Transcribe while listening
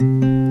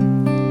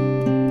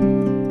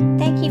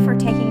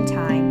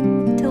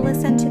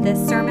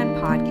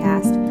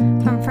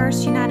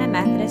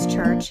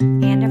Church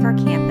and of our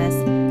campus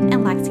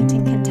in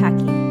Lexington,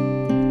 Kentucky.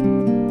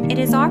 It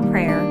is our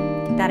prayer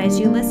that as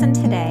you listen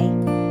today,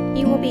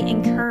 you will be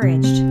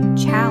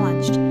encouraged,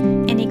 challenged,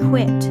 and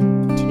equipped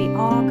to be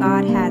all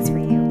God has for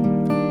you.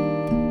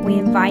 We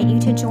invite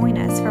you to join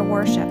us for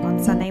worship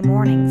on Sunday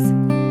mornings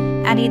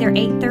at either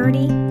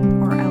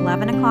 8:30 or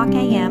 11 o'clock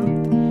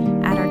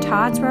a.m. at our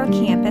Todd's Road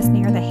campus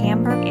near the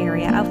Hamburg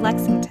area of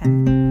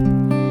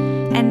Lexington.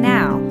 And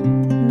now,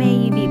 may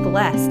you be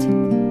blessed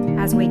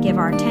as we give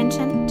our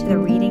attention to the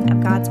reading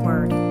of God's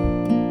Word.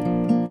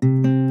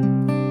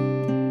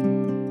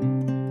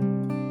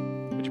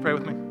 Would you pray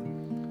with me?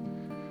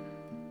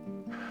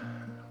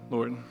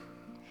 Lord,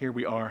 here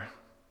we are.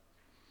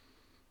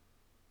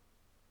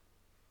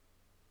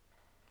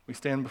 We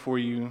stand before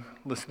you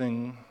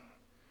listening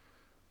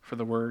for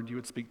the word you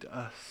would speak to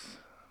us,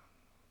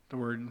 the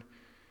word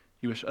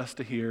you wish us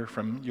to hear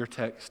from your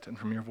text and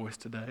from your voice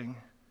today,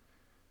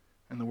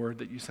 and the word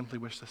that you simply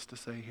wish us to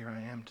say, here I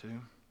am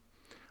too.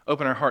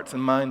 Open our hearts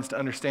and minds to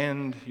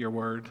understand your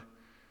word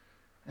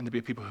and to be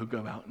a people who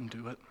go out and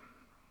do it.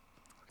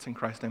 It's in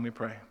Christ's name we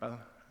pray, by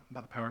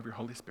the power of your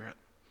Holy Spirit.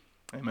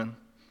 Amen.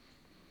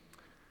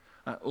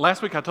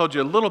 Last week I told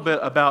you a little bit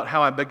about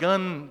how I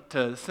begun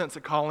to sense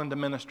a call into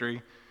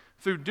ministry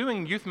through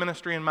doing youth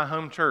ministry in my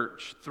home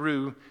church,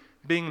 through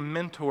being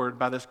mentored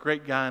by this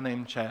great guy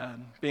named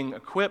Chad, being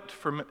equipped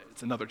for,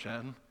 it's another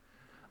Chad,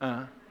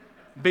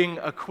 being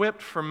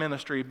equipped for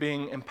ministry,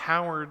 being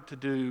empowered to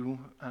do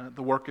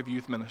the work of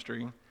youth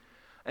ministry.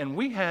 And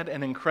we had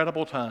an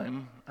incredible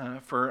time.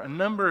 For a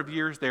number of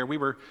years there, we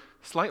were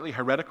slightly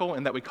heretical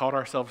in that we called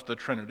ourselves the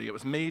Trinity. It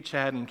was me,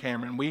 Chad, and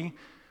Cameron.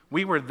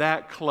 We were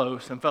that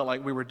close and felt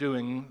like we were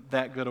doing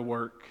that good a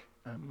work.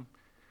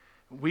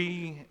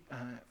 We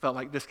felt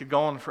like this could go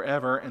on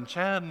forever, and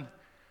Chad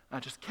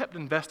just kept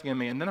investing in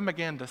me. And then I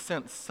began to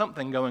sense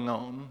something going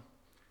on.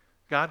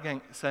 God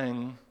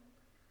saying,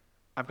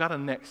 I've got a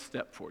next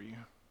step for you.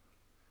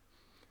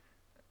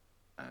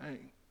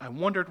 I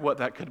wondered what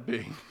that could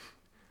be.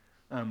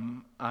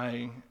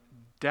 I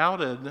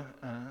doubted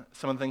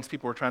some of the things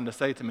people were trying to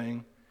say to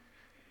me,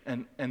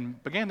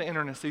 and began to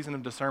enter in a season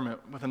of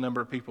discernment with a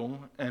number of people,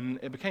 and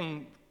it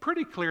became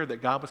pretty clear that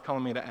God was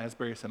calling me to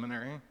Asbury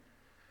Seminary.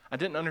 I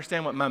didn't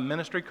understand what my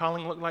ministry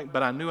calling looked like,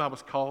 but I knew I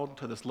was called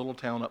to this little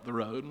town up the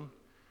road.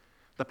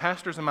 The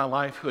pastors in my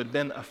life who had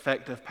been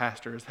effective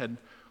pastors had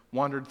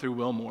wandered through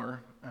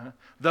Wilmore.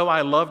 Though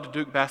I loved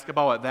Duke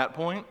basketball at that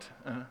point,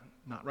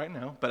 not right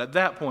now, but at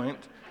that point,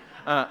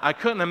 I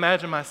couldn't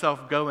imagine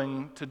myself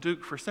going to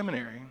Duke for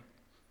seminary.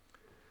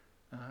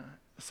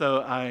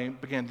 So I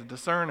began to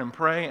discern and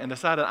pray and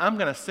decided I'm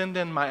going to send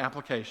in my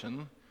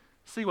application,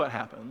 see what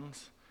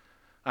happens.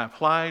 I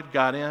applied,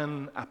 got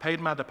in, I paid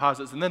my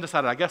deposits, and then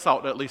decided I guess I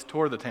ought to at least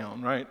tour the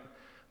town, right?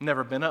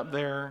 Never been up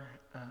there.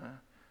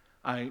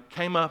 I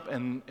came up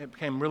and it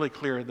became really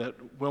clear that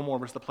Wilmore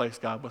was the place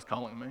God was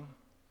calling me.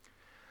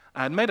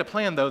 I had made a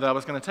plan, though, that I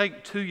was going to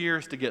take 2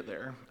 years to get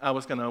there. I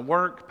was going to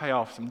work, pay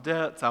off some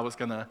debts. I was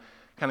going to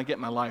kind of get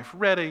my life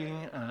ready,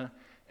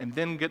 and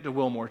then get to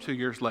Wilmore 2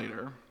 years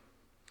later.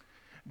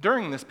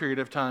 During this period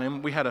of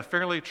time, we had a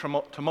fairly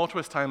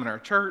tumultuous time in our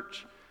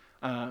church.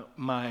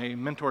 My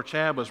mentor,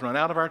 Chad, was run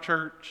out of our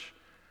church.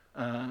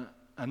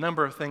 A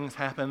number of things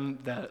happened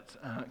that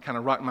kind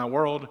of rocked my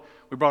world.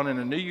 We brought in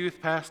a new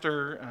youth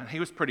pastor. He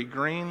was pretty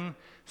green,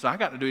 so I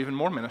got to do even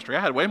more ministry.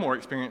 I had way more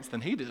experience than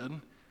he did.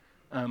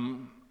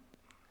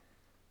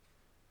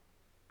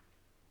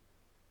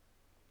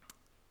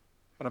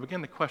 But I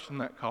began to question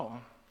that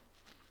call.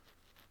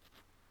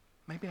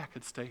 Maybe I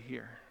could stay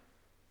here.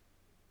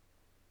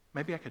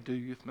 Maybe I could do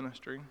youth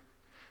ministry.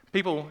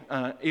 People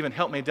even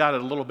helped me doubt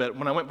it a little bit.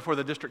 When I went before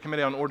the district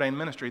committee on ordained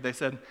ministry, they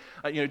said,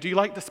 do you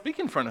like to speak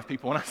in front of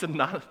people? And I said,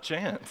 not a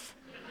chance.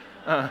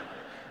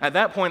 At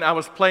that point, I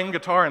was playing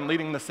guitar and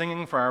leading the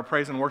singing for our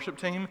praise and worship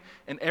team,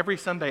 and every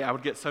Sunday I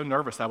would get so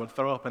nervous I would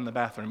throw up in the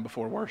bathroom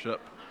before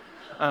worship.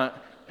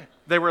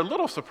 They were a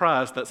little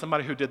surprised that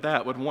somebody who did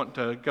that would want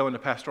to go into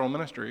pastoral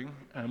ministry.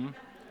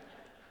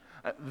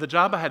 The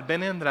job I had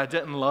been in that I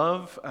didn't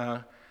love,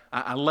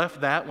 I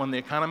left that when the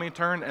economy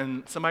turned,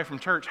 and somebody from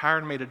church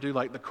hired me to do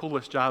like the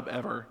coolest job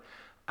ever.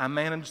 I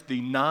managed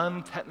the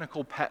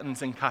non-technical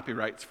patents and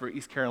copyrights for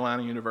East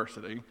Carolina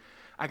University.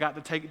 I got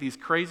to take these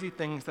crazy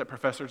things that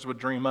professors would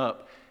dream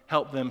up,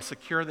 help them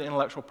secure the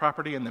intellectual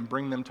property, and then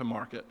bring them to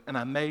market. And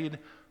I made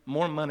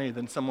more money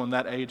than someone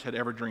that age had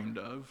ever dreamed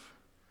of.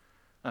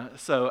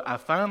 So I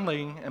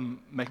finally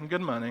am making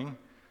good money.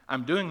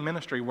 I'm doing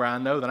ministry where I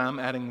know that I'm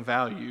adding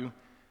value,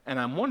 and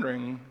I'm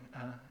wondering,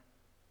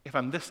 if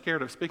I'm this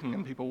scared of speaking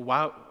in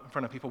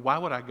front of people, why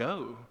would I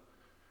go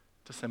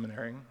to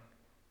seminary?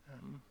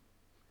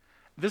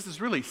 This is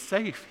really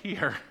safe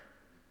here.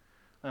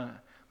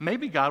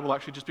 Maybe God will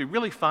actually just be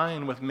really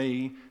fine with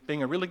me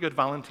being a really good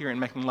volunteer and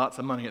making lots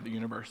of money at the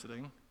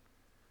university.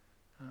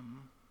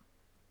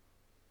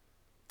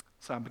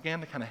 So I began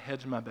to kind of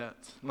hedge my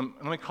bets.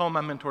 Let me call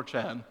my mentor,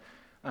 Chad.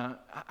 I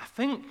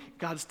think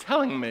God's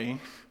telling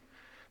me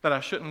that I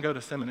shouldn't go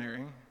to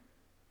seminary.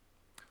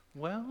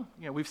 Well,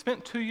 we've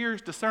spent 2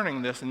 years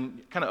discerning this,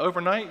 and kind of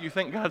overnight, you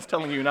think God's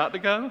telling you not to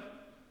go?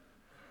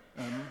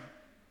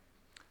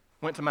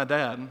 Went to my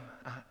dad.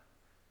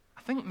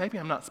 I think maybe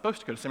I'm not supposed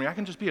to go to seminary. I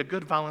can just be a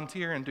good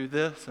volunteer and do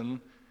this.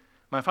 And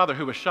my father,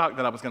 who was shocked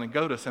that I was going to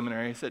go to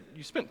seminary, said,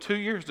 you spent 2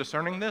 years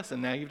discerning this,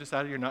 and now you've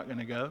decided you're not going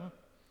to go?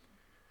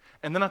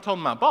 And then I told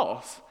my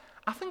boss,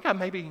 I think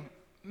maybe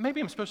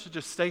I'm supposed to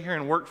just stay here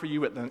and work for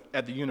you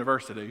at the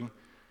university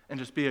and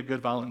just be a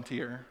good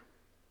volunteer.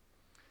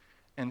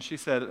 And she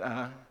said,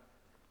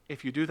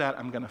 if you do that,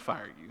 I'm going to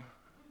fire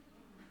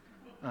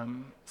you.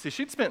 See,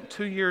 she'd spent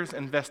 2 years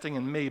investing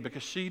in me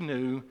because she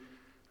knew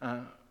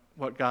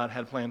what God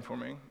had planned for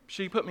me.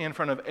 She put me in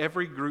front of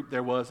every group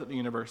there was at the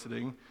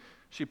university.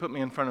 She put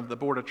me in front of the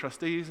board of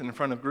trustees and in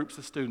front of groups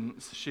of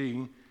students.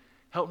 She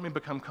helped me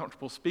become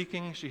comfortable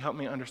speaking. She helped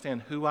me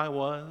understand who I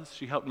was.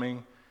 She helped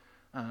me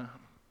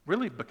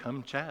really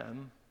become Chad,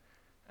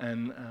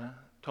 and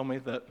told me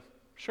that,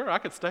 sure, I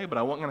could stay, but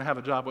I wasn't going to have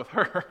a job with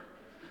her.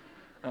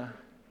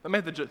 That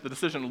made the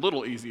decision a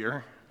little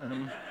easier.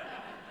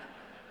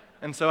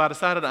 And so I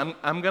decided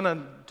I'm going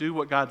to do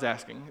what God's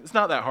asking. It's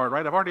not that hard,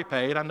 right? I've already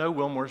paid. I know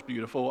Wilmore's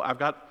beautiful. I've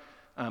got,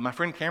 my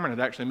friend Cameron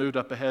had actually moved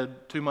up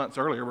ahead 2 months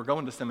earlier. We're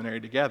going to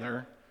seminary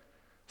together.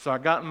 So I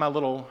got in my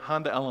little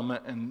Honda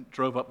Element and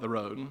drove up the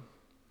road.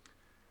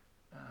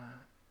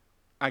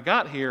 I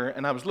got here,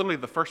 and I was literally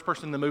the first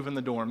person to move in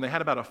the dorm. They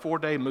had about a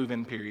 4-day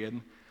move-in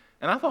period.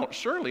 And I thought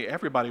surely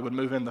everybody would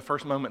move in the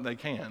first moment they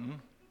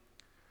can.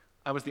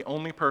 I was the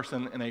only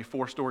person in a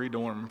 4-story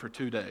dorm for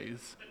 2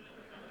 days.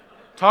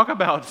 Talk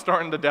about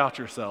starting to doubt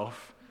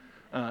yourself.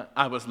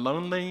 I was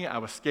lonely. I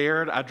was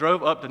scared. I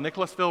drove up to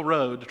Nicholasville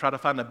Road to try to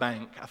find a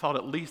bank. I thought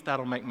at least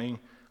that'll make me,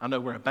 I know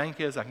where a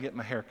bank is, I can get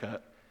my hair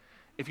cut.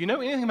 If you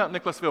know anything about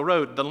Nicholasville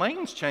Road, the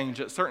lanes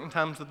change at certain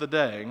times of the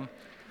day.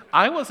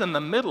 I was in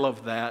the middle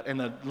of that, and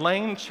the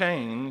lane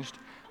changed,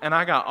 and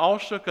I got all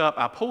shook up.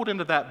 I pulled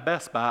into that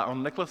Best Buy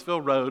on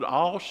Nicholasville Road,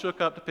 all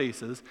shook up to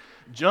pieces,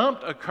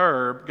 jumped a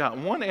curb, got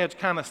one edge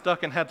kind of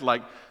stuck, and had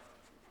to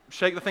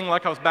shake the thing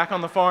like I was back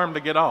on the farm to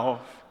get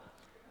off.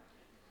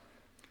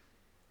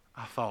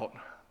 I thought,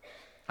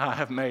 I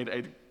have made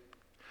a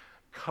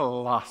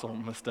colossal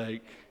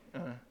mistake.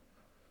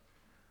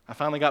 I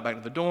finally got back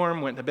to the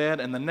dorm, went to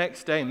bed, and the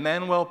next day,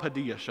 Manuel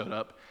Padilla showed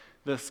up.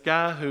 This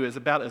guy who is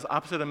about as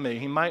opposite of me.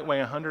 He might weigh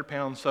 100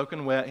 pounds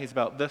soaking wet. He's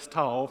about this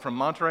tall, from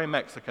Monterrey,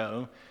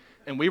 Mexico,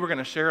 and we were going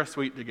to share a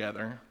suite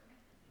together.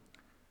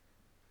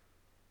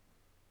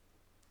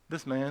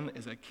 This man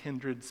is a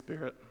kindred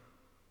spirit.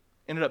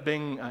 Ended up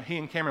being, he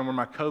and Cameron were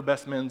my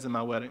co-best men in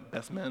my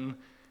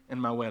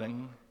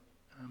wedding.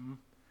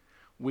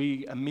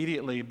 We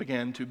immediately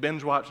began to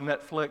binge watch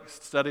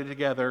Netflix, study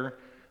together,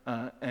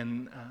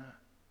 and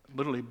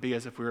literally be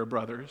as if we were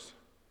brothers.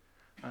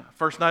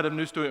 First night of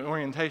new student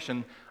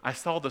orientation, I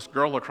saw this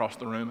girl across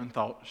the room and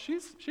thought,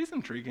 she's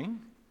intriguing.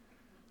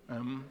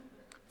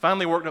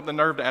 Finally worked up the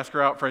nerve to ask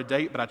her out for a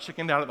date, but I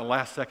chickened out at the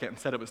last second and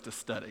said it was to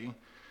study.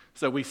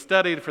 So we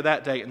studied for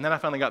that date, and then I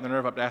finally got the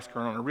nerve up to ask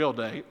her on a real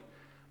date,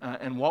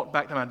 and walked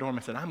back to my dorm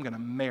and said, I'm going to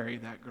marry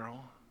that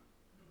girl.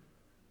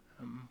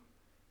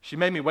 She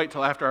made me wait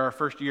till after our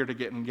first year to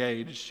get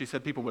engaged. She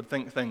said people would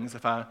think things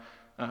if I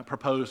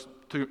proposed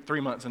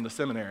 3 months into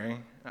seminary.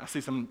 I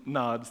see some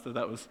nods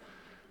that was...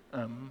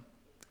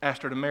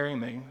 asked her to marry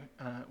me.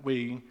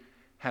 We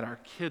had our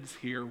kids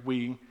here.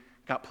 We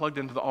got plugged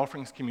into the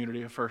offerings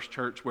community of First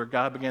Church, where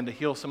God began to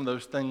heal some of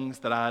those things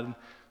that I'd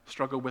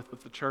struggled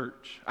with the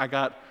church. I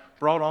got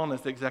brought on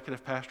as the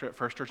executive pastor at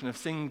First Church and have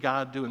seen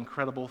God do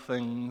incredible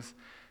things,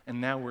 and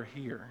now we're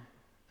here.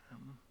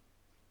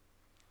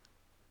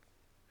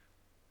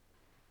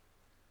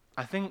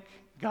 I think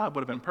God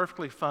would have been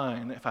perfectly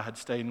fine if I had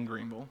stayed in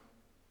Greenville.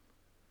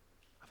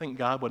 I think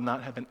God would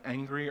not have been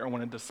angry or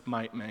wanted to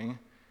smite me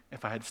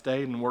if I had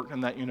stayed and worked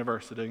in that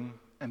university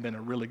and been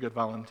a really good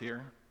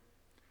volunteer.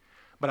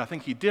 But I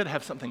think he did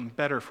have something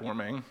better for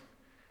me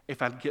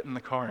if I'd get in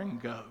the car and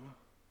go.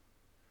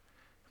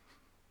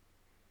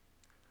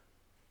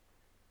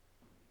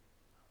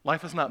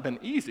 Life has not been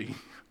easy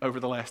over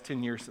the last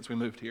 10 years since we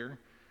moved here,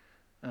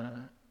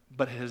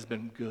 but it has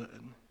been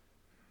good.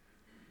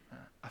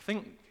 I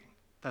think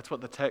that's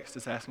what the text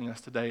is asking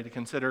us today, to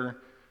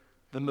consider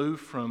the move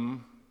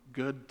from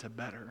good to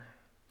better.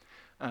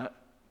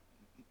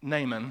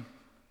 Naaman,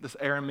 this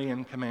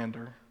Aramean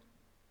commander,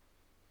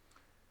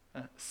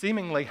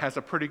 seemingly has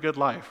a pretty good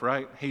life,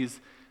 right? He's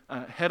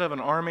head of an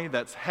army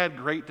that's had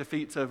great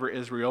defeats over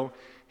Israel.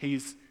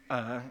 He's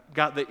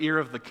got the ear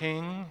of the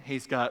king.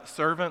 He's got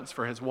servants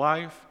for his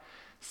wife.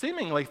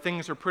 Seemingly,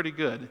 things are pretty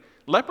good.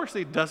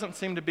 Leprosy doesn't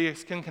seem to be a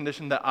skin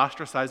condition that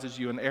ostracizes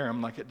you in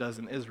Aram like it does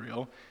in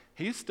Israel.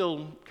 He's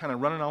still kind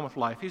of running on with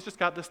life. He's just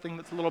got this thing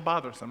that's a little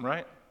bothersome,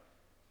 right?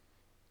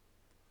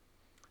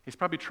 He's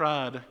probably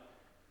tried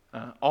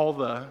all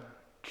the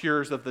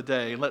cures of the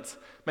day. Let's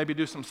maybe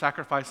do some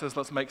sacrifices.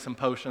 Let's make some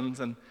potions.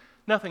 And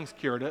nothing's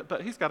cured it,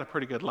 but he's got a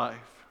pretty good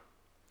life.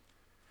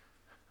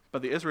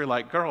 But the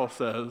Israelite girl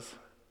says,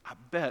 I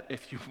bet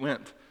if you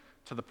went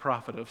to the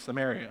prophet of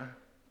Samaria,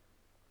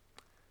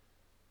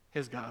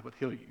 his God would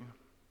heal you.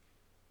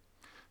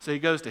 So he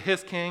goes to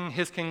his king.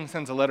 His king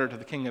sends a letter to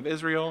the king of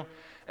Israel,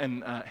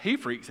 and he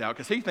freaks out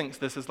because he thinks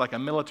this is like a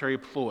military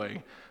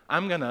ploy.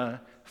 I'm going to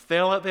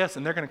fail at this,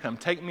 and they're going to come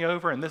take me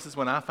over, and this is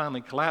when I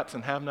finally collapse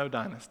and have no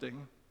dynasty.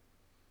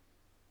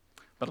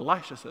 But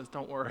Elisha says,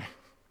 don't worry.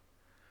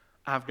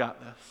 I've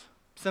got this.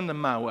 Send them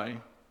my way.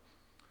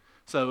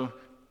 So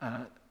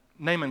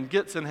Naaman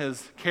gets in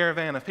his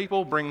caravan of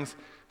people, brings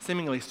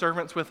seemingly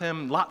servants with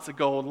him, lots of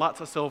gold, lots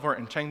of silver,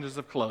 and changes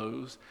of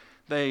clothes.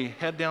 They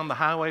head down the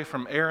highway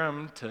from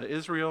Aram to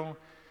Israel,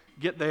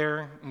 get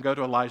there, and go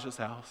to Elijah's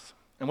house.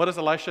 And what does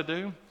Elisha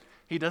do?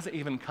 He doesn't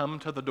even come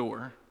to the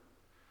door.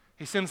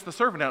 He sends the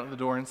servant out to the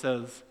door and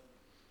says,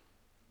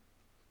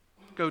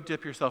 go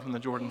dip yourself in the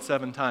Jordan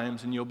 7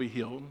 times and you'll be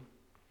healed.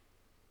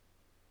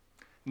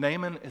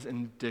 Naaman is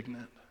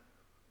indignant.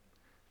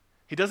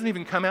 He doesn't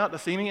even come out to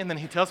see me, and then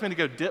he tells me to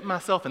go dip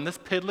myself in this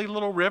piddly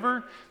little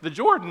river. The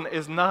Jordan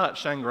is not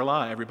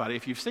Shangri-La, everybody.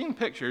 If you've seen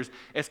pictures,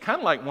 it's kind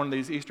of like one of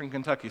these eastern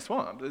Kentucky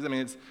swamps. I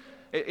mean,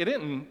 it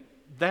isn't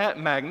that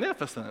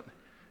magnificent.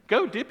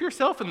 Go dip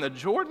yourself in the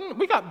Jordan?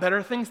 We got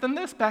better things than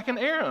this back in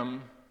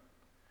Aram.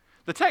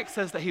 The text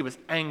says that he was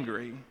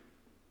angry.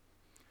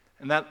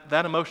 And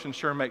that emotion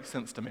sure makes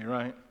sense to me,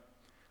 right?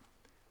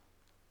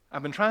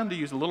 I've been trying to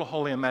use a little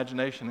holy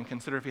imagination and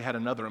consider if he had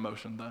another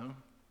emotion, though.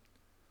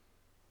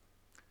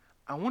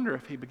 I wonder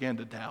if he began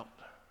to doubt.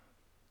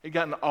 He'd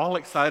gotten all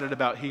excited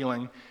about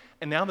healing,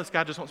 and now this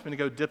guy just wants me to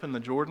go dip in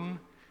the Jordan.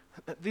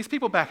 These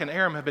people back in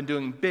Aram have been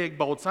doing big,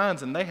 bold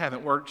signs, and they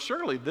haven't worked.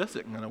 Surely this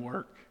isn't going to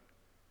work.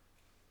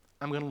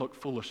 I'm going to look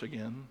foolish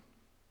again.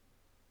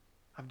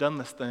 I've done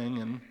this thing,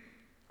 and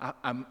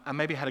I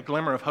maybe had a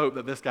glimmer of hope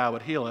that this guy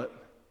would heal it.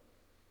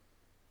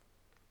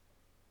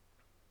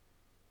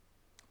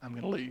 I'm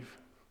going to leave.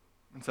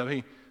 And so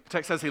the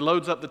text says he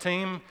loads up the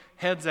team,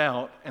 heads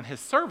out, and his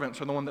servants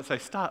are the one that say,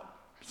 stop,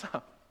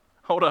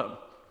 hold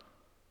up.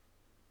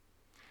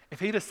 If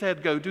he'd have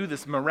said, go do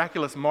this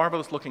miraculous,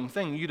 marvelous-looking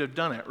thing, you'd have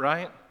done it,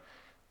 right?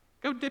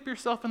 Go dip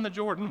yourself in the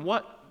Jordan.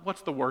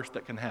 What's the worst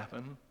that can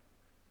happen?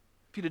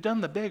 If you'd have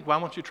done the big, why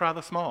won't you try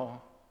the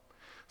small?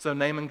 So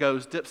Naaman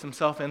goes, dips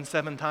himself in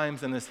 7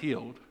 times, and is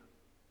healed.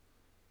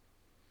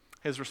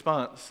 His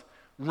response,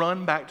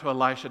 run back to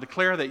Elisha,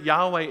 declare that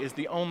Yahweh is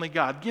the only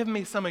God. Give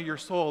me some of your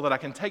soil that I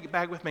can take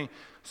back with me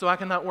so I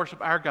can not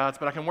worship our gods,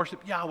 but I can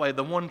worship Yahweh,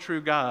 the one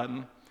true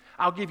God.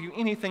 I'll give you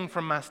anything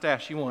from my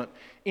stash you want.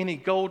 Any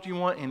gold you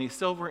want, any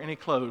silver, any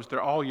clothes,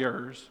 they're all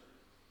yours.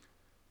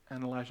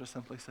 And Elijah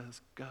simply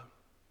says, go.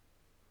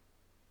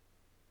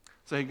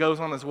 So he goes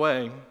on his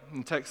way,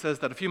 and the text says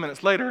that a few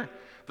minutes later,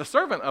 the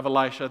servant of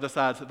Elisha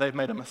decides that they've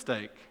made a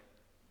mistake.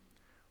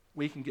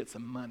 We can get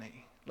some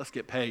money. Let's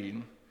get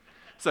paid.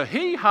 So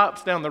he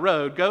hops down the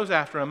road, goes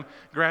after him,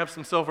 grabs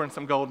some silver and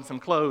some gold and some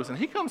clothes, and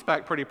he comes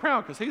back pretty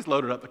proud because he's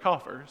loaded up the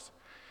coffers.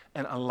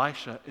 And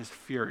Elisha is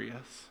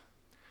furious,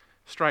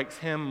 strikes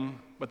him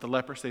with the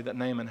leprosy that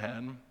Naaman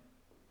had.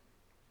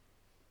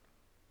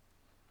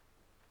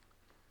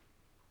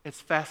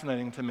 It's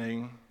fascinating to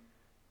me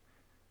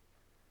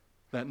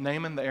that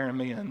Naaman the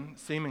Aramean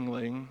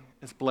seemingly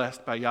is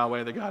blessed by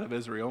Yahweh, the God of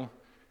Israel,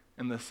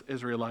 and this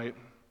Israelite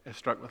is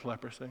struck with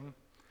leprosy.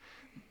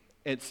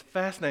 It's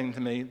fascinating to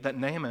me that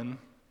Naaman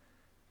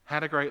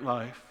had a great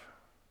life,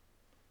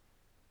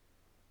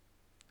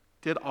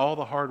 did all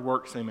the hard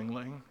work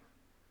seemingly,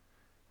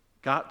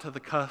 got to the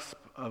cusp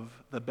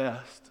of the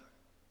best,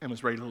 and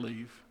was ready to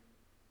leave.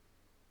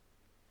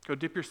 Go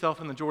dip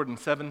yourself in the Jordan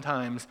 7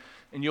 times,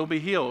 and you'll be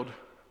healed.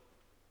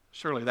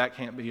 Surely that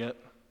can't be it.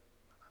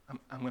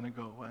 I'm going to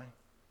go away.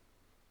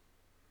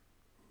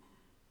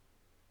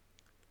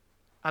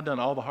 I'd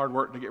done all the hard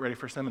work to get ready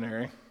for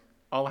seminary.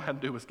 All I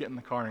had to do was get in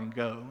the car and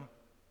go.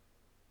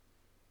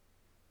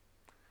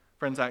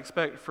 Friends, I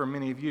expect for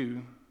many of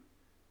you,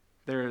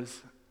 there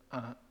is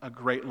a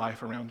great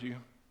life around you.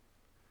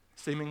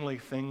 Seemingly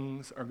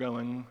things are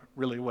going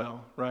really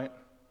well, right?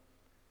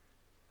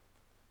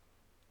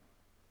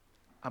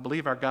 I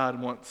believe our God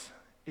wants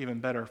even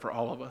better for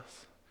all of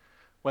us.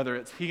 Whether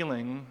it's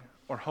healing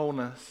or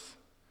wholeness,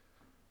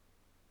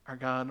 our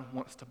God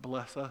wants to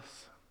bless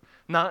us.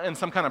 Not in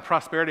some kind of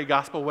prosperity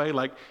gospel way,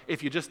 like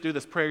if you just do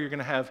this prayer, you're going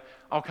to have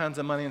all kinds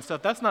of money and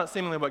stuff. That's not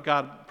seemingly what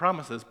God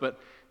promises, but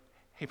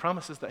He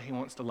promises that He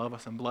wants to love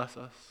us and bless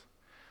us.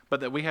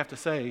 But that we have to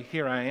say,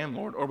 here I am,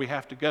 Lord, or we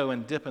have to go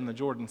and dip in the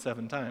Jordan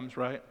 7 times,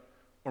 right?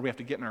 Or we have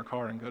to get in our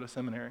car and go to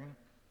seminary.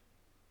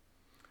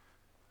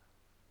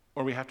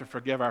 Or we have to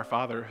forgive our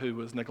father who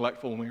was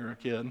neglectful when we were a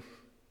kid.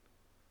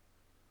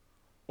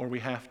 Or we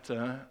have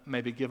to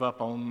maybe give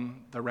up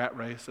on the rat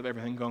race of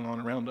everything going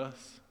on around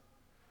us.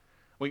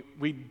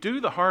 We do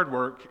the hard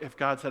work if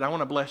God said, I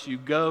want to bless you,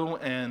 go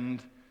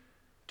and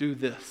do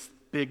this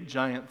big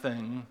giant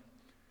thing.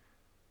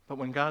 But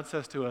when God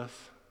says to us,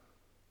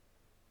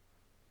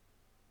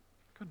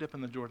 go dip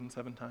in the Jordan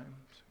 7 times,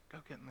 go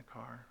get in the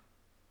car,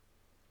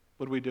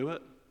 would we do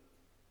it?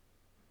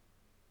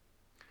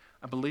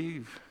 I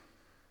believe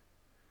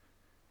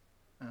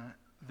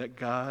that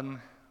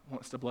God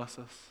wants to bless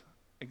us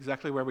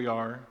exactly where we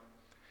are.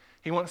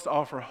 He wants to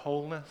offer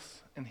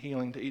wholeness and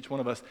healing to each one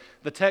of us.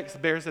 The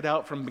text bears it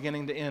out from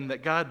beginning to end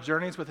that God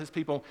journeys with his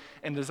people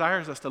and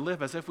desires us to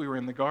live as if we were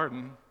in the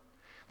garden.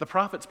 The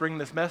prophets bring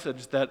this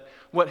message that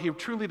what he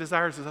truly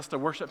desires is us to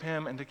worship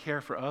him and to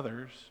care for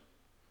others.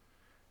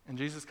 And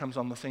Jesus comes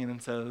on the scene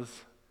and says,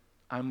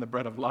 I'm the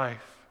bread of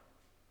life.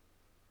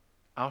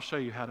 I'll show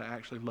you how to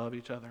actually love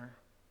each other.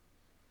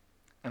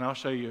 And I'll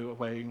show you a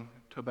way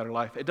to a better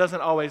life. It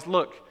doesn't always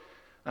look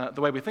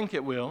the way we think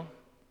it will.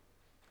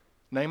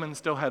 Naaman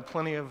still had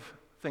plenty of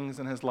things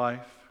in his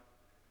life.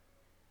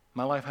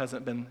 My life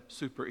hasn't been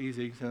super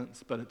easy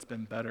since, but it's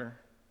been better.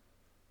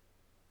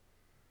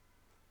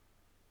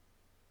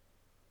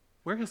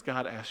 Where has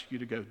God asked you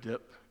to go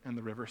dip in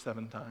the river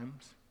 7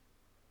 times?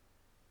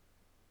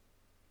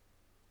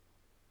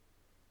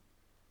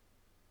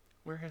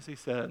 Where has he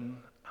said,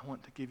 I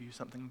want to give you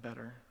something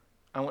better?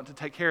 I want to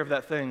take care of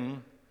that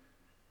thing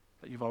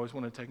that you've always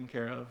wanted taken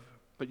care of,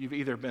 but you've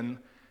either been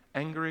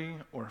angry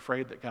or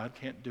afraid that God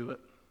can't do it.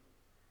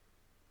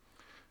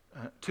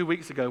 2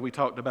 weeks ago, we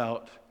talked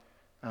about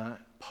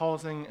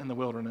pausing in the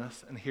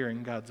wilderness and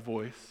hearing God's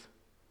voice.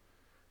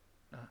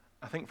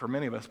 I think for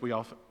many of us, we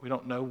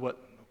don't know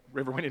what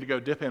river we need to go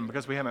dip in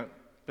because we haven't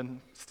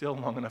been still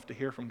long enough to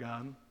hear from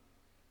God.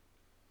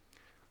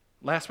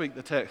 Last week,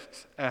 the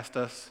text asked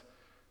us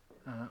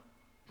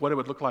what it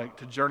would look like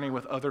to journey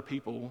with other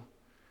people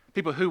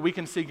who we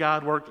can see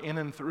God work in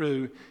and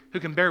through, who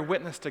can bear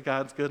witness to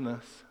God's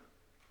goodness.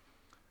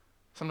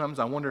 Sometimes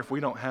I wonder if we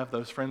don't have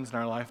those friends in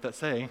our life that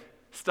say,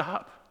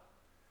 stop,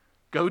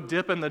 go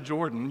dip in the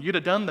Jordan. You'd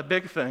have done the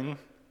big thing.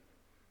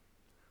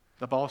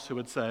 The boss who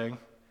would say,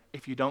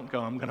 if you don't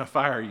go, I'm going to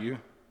fire you.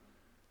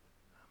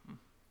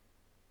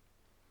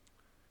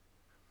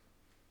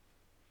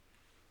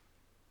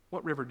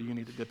 What river do you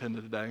need to dip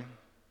into today?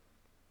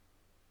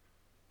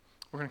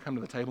 We're going to come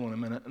to the table in a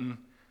minute, and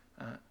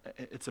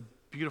it's a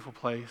beautiful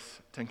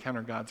place to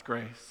encounter God's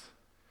grace.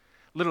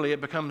 Literally,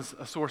 it becomes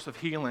a source of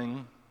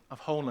healing, of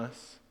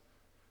wholeness,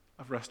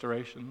 of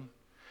restoration.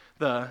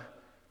 The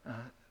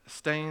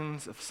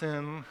stains of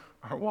sin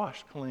are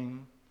washed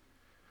clean,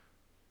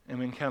 and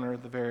we encounter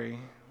the very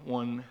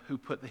one who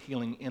put the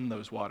healing in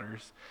those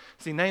waters.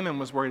 See, Naaman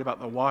was worried about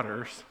the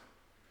waters,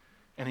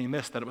 and he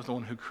missed that it was the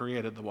one who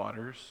created the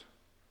waters.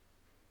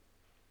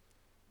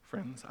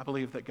 Friends, I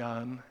believe that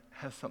God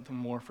has something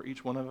more for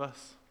each one of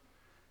us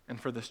and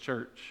for this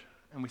church,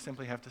 and we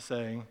simply have to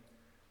say,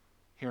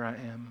 here I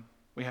am.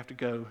 We have to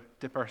go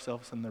dip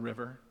ourselves in the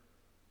river.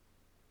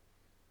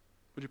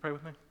 Would you pray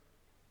with me?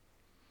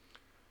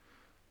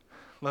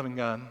 Loving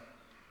God,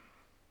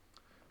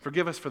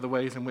 forgive us for the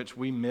ways in which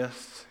we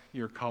miss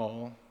your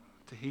call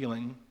to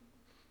healing,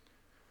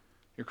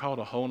 your call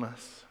to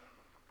wholeness,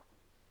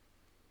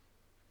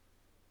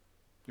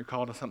 your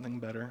call to something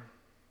better.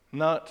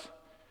 Not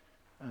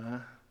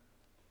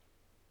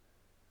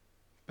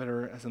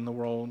better as in the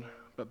world,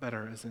 but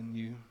better as in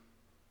you.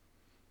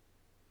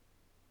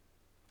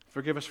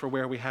 Forgive us for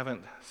where we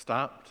haven't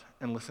stopped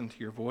and listened to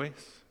your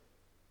voice.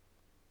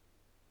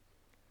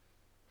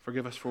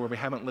 Forgive us for where we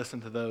haven't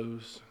listened to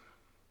those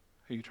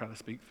who you try to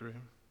speak through.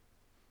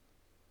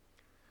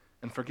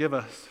 And forgive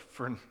us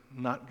for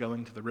not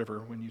going to the river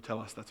when you tell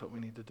us that's what we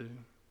need to do.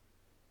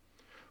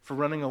 For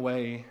running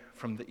away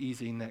from the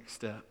easy next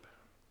step.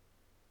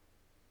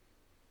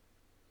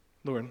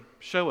 Lord,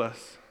 show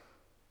us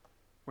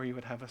where you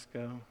would have us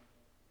go.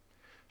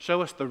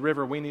 Show us the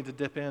river we need to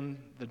dip in,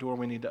 the door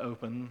we need to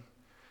open,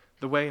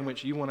 the way in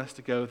which you want us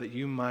to go that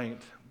you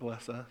might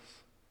bless us.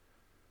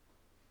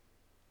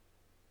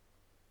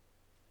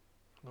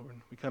 Lord,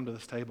 we come to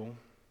this table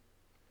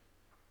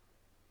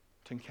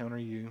to encounter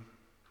you,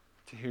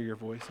 to hear your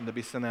voice, and to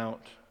be sent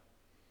out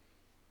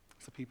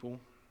as a people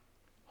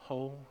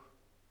whole,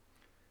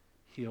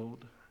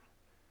 healed,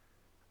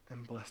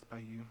 and blessed by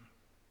you.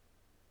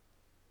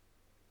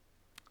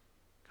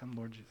 Come,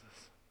 Lord Jesus.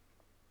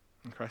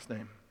 In Christ's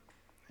name,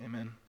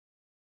 amen.